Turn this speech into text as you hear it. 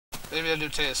maybe a new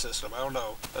taste system, I don't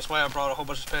know. That's why I brought a whole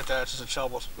bunch of pickaxes and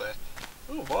shovels today.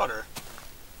 Ooh, water.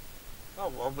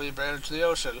 Oh, well, we ran into the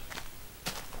ocean.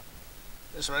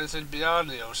 Is there anything beyond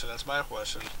the ocean? That's my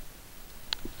question.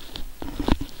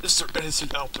 Is there anything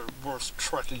out there worth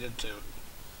trekking into?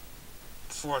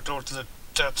 Before I go into the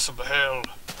depths of hell.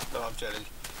 No, I'm kidding.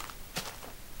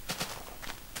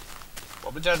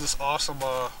 Well, we got this awesome,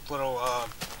 little,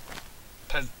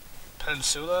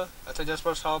 peninsula? I think that's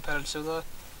what it's called, peninsula.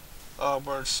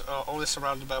 Where it's, only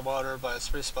surrounded by water by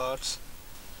 3 spots.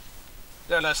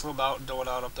 Yeah, nice little mountain going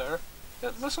on up there.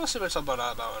 Yeah, let's go see what's up on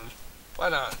that mountain. Why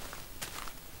not?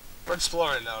 We're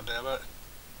exploring now, damn it.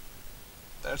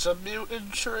 That's a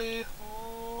mutant tree.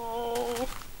 Oh.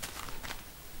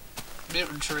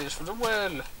 Mutant trees for the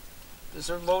win. These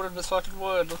are loaded with fucking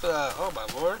wood. Look at that. Oh my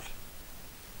lord.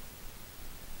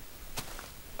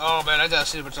 Oh man, I gotta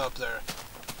see what's up there.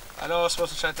 I know I was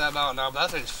supposed to check that mountain out, but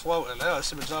that thing's floating. I gotta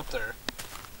see what's up there.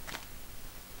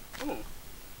 Ooh.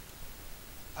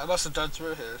 I must have done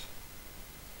through here.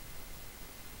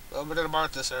 Well, we're gonna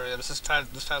mark this area. This time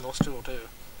looks cool too.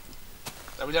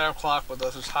 And we got our clock with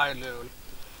us. It's high noon.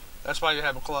 That's why you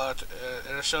have a clock,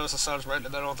 and it shows the sun's right in the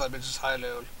middle. That means it's high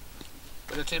noon.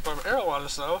 We did keep our arrow on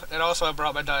us though, and also I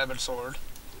brought my diamond sword.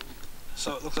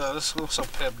 So look at this. Looks so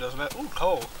pimp, doesn't it? Ooh,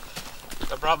 coal.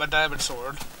 I brought my diamond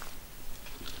sword.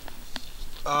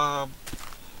 I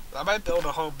might build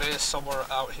a home base somewhere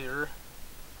out here.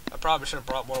 I probably should have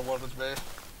brought more wood with me.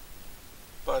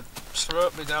 But screw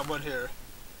it, we got wood here.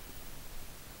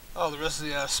 Oh, there is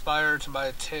the spire to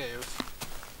my cave.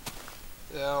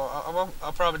 Yeah,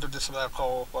 I'll probably do some of that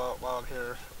coal while I'm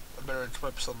here. I better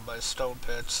equip some of my stone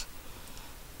pits,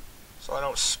 so I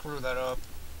don't screw that up.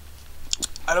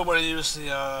 I don't want to use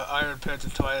the iron pit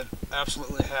until I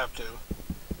absolutely have to.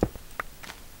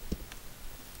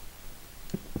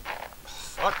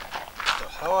 Fuck! Get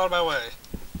the hell out of my way!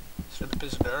 Stupid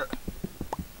piece of dirt.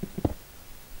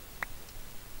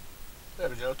 There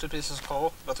we go, 2 pieces of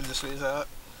coal. Nothing to sneeze at.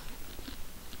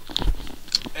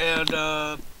 And,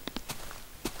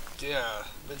 yeah,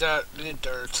 we need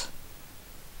dirt.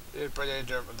 We didn't bring any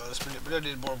dirt with us. We're gonna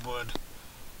need more wood.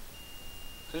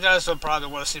 You guys don't probably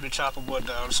want to see me chopping wood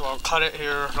down, so I'll cut it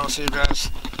here, and I'll see you guys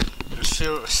in a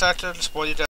few seconds. While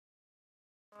you guys,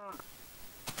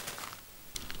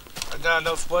 I got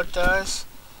enough wood, guys,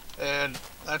 and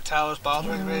that tower's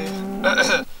bothering me.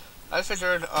 I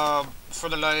figured, for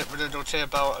the night, we're gonna go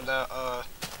camp out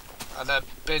on that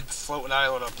big floating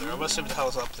island up there. I want to see what the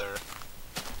hell's up there.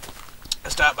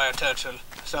 It's got my attention.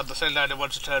 It's not the thing that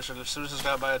anyone's attention. As soon as it's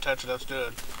got my attention, that's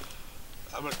good.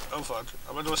 Oh fuck.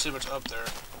 I'm gonna go see what's up there.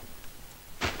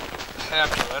 I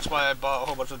have to. That's why I bought a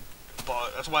whole bunch of...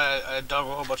 That's why I dug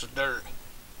a whole bunch of dirt.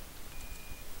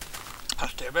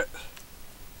 Ah, damn it.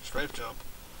 Strafe jump.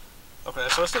 Okay,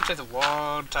 so it's gonna take a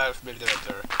long time for me to get up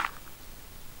there.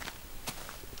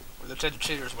 We're gonna take the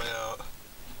cheater's way out.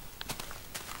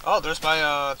 Oh, there's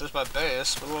my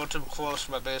base. We're a little too close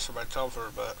to my base for my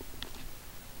comfort, but...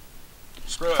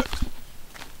 Screw it.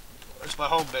 It's my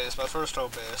home base, my first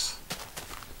home base.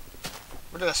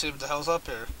 We're gonna see what the hell's up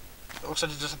here. It looks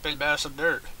like it's just a big mass of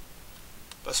dirt.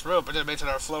 But screw it, we're gonna make it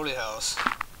our floating house.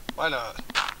 Why not?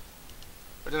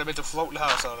 We're gonna make a floating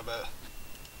house out of it.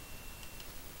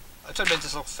 I could make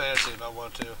this look fancy if I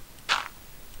want to.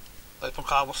 Like put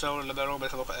cobblestone in the middle,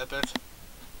 make it look epic.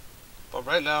 But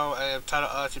right now, I am kind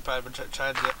of occupied with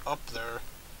trying to get up there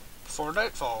before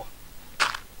nightfall.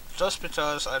 Just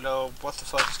because I know what the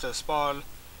fuck is gonna spawn,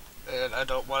 and I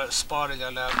don't want it spawning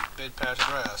on that big patch of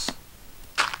grass.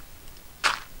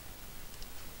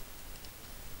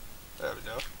 There we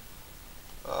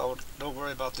go. Don't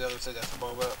worry about the other thing at the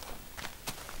moment.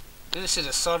 Did you see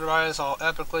the sunrise all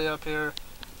epically up here?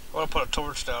 I want to put a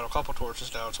torch down, a couple torches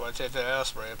down, so I take the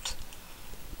ass raped.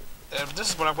 And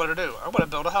this is what I'm going to do. I'm going to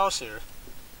build a house here.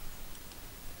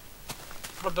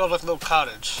 I'm going to build like a little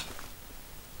cottage.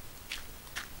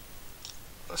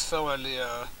 Let's fill in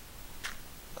the,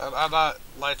 I'm not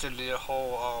liking the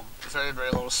whole, very, very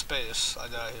little space I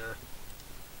got here.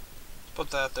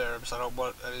 Put that there because I don't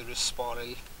want any of these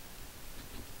spawning.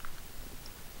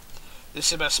 You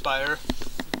see my spire?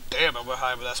 Damn, I went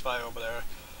high with that spire over there.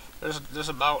 There's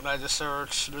a mountain I just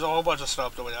searched. There's a whole bunch of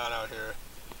stuff going on out here.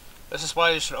 This is why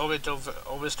you should always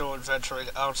do adventuring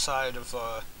outside of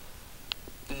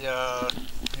your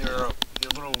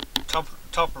little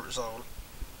comfort zone.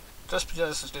 Just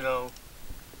because, you know,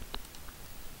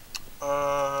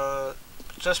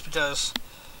 just because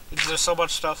there's so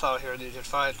much stuff out here that you can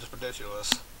find is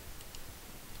ridiculous.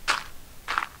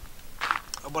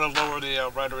 I'm gonna lower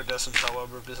the rendering distance,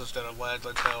 however, because it's gonna lag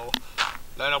like hell.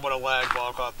 And I don't want to lag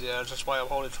walk off the edge. That's why I'm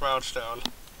holding crouch down.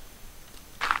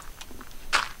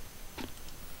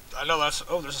 I know that's...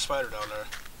 Oh, there's a spider down there.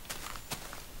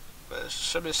 But it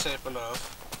should be safe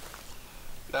enough.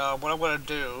 Now, what I'm going to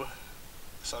do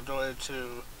is I'm going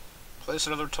to place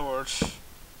another torch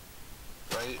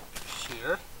right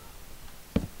here.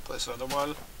 Place another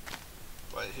one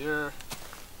right here.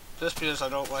 Just because I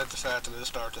don't like the fact that it's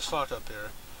dark as fuck up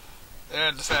here.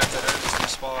 And the fact that enemies can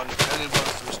spawn anyone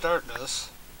through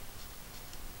darkness.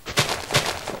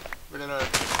 We're gonna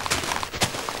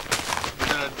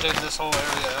dig this whole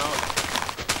area out.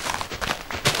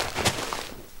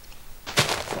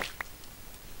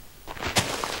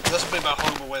 This will be my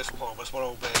home away from home. That's what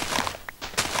it'll be.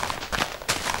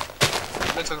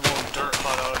 Makes like a little dirt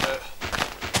hut out of it.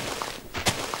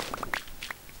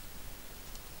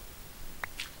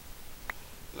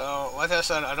 Now, like I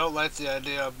said, I don't like the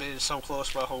idea of being so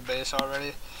close to my home base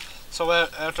already. So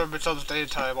after it becomes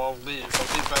daytime, I'll leave. I'll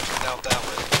keep venturing out that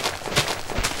way.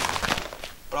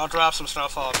 But I'll drop some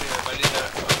stuff off here if I need to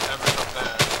ever come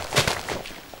back.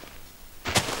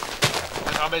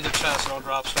 Like I'll make a chest and I'll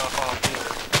drop stuff off here.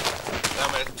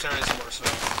 That way I can carry some more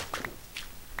stuff.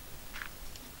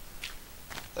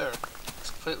 There. It's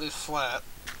completely flat.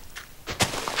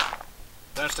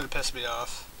 That's gonna piss me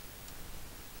off.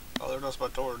 Oh, there goes my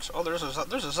torch. Oh, there's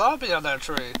a zombie on that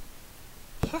tree.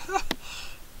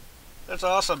 That's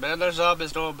awesome, man. That zombie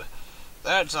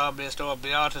is going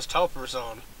beyond his teleport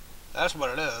zone. That's what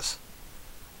it is.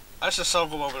 I should so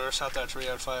go over there and set that tree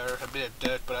on fire and be a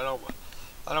dick, but I don't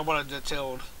want to get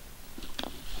killed.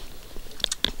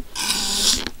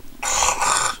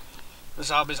 The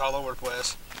zombies all over the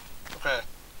place. Okay,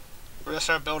 we're gonna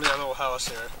start building our little house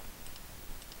here.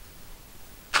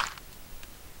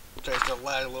 Okay, it's gonna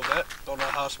lag a little bit. Building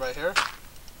a house right here.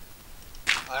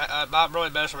 I'm not really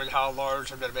measuring how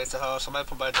large I'm gonna make the house. I might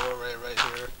put my doorway right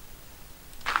here.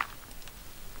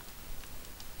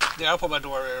 Yeah, I'll put my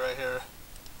doorway right here.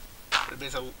 It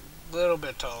makes it a little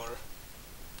bit taller.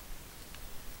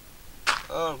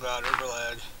 Oh god, uber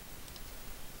lag.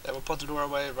 Yeah, we'll put the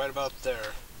doorway right about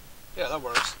there. Yeah, that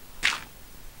works.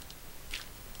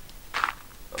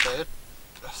 Okay.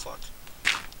 Oh, fuck.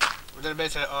 We're gonna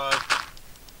make it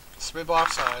 3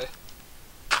 blocks high.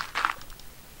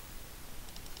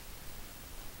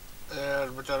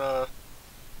 And we're gonna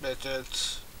make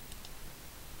it...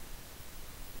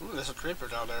 Ooh, there's a creeper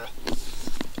down there.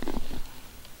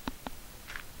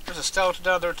 There's a skeleton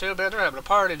down there too, man. They're having a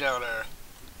party down there.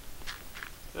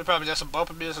 There's probably just some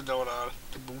bumping music going on.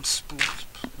 Boots, boots,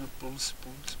 boots,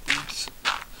 boots, boots.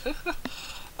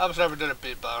 I was never good at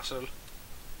beatboxing.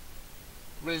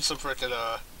 We need some frickin'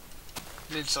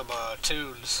 need some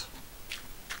tunes.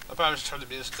 I probably should turn the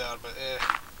music down, but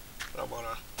I don't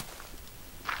wanna.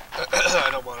 I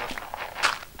don't wanna.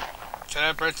 Can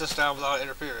I break this down without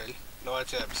interfering? No, I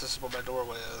can't, because this is where my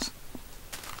doorway is.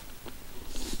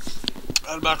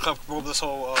 I'm not comfortable with this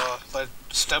whole, like,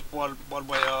 step one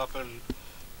way up, and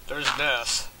there's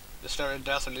death. Just staring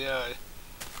death in the eye.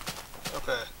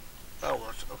 Okay, that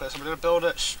worked. Okay, so we're gonna build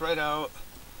it straight out.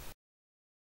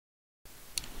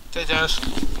 Okay, guys,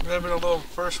 we're having a little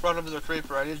first run into the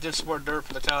creeper. I need to get some more dirt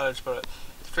for the cottage, but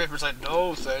the creeper's like,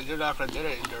 no, thing, you're not gonna get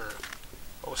any dirt.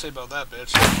 Oh, we'll see about that,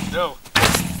 bitch. No.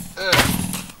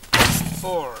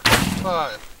 4,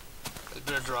 5. You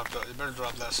better drop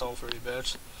that sulfur, you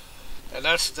bitch. And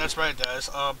that's right, guys.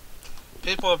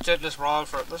 People have did this wrong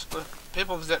for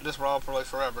like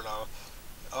forever now.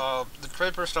 The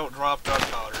creepers don't drop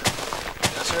gunpowder.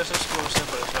 Yes, it's explosive,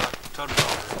 but it's not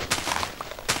gunpowder.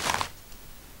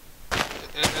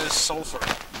 It is sulfur.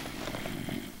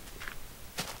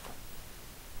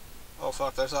 Oh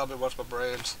fuck, that zombie wants my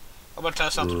brains. I'm gonna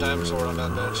test out the diamond sword on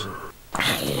that bitch.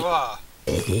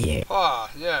 Ah,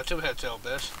 yeah, 2-hit kill,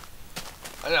 bitch.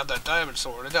 I have that diamond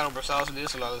sword. I got over 1,000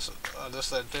 uses on this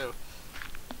thing too.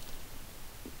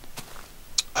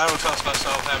 I don't trust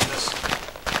myself having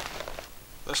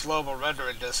this low of a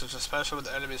rendering distance, especially with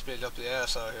the enemies being up the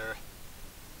ass out here.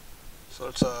 So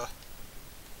let's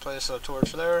place a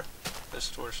torch there, place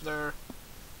a torch there.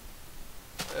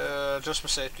 Just for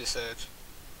safety's sake.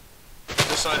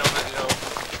 Just so I don't,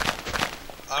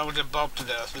 I don't get bumped to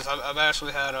death, because I've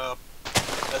actually had a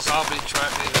zombie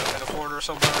trap me in a corner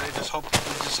somewhere, and he just humped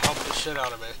the shit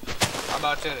out of me. I'm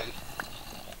not kidding.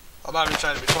 I'm not even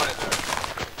trying to be funny there.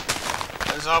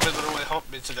 The zombie literally humped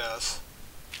me to death.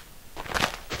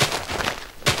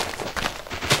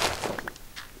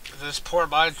 This poor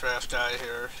Minecraft guy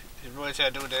here, he really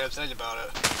can't do a damn thing about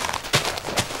it.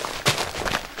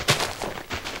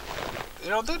 You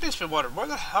know, that makes me wonder,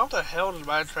 how the hell did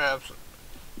Minecraft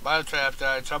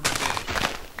guy come to be?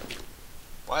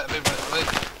 Why? I mean,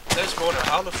 they just wonder,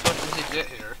 how the fuck did he get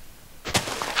here?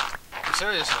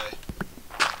 Seriously.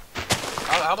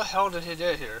 How the hell did he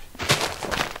get here?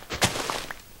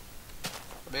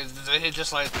 I mean, did he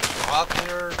just like drop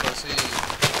here? Was he?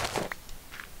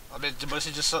 I mean, was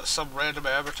he just some random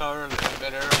avatar in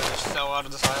midair that just fell onto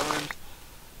this island?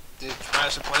 Did he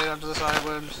crash a plane onto this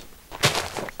island?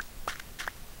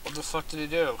 What the fuck did he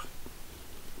do?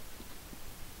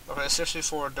 Okay,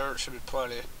 64 dirt should be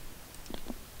plenty.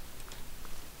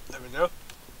 There we go.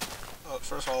 Oh,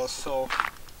 first of all, let's fill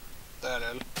that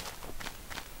in.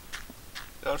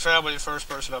 You know, traveling first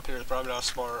person up here is probably not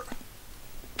smart.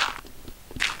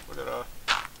 We're gonna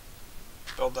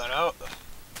build that out.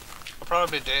 It'll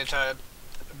probably be daytime.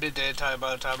 It'll be daytime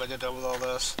by the time I get done with all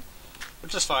this,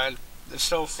 which is fine. It's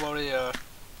still floating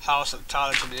house and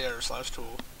cottage in the air, so that's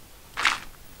cool.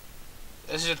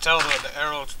 As you can tell, the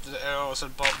arrows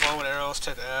and bow and arrows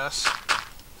take ass.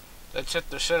 They tip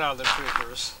the shit out of the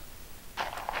creepers.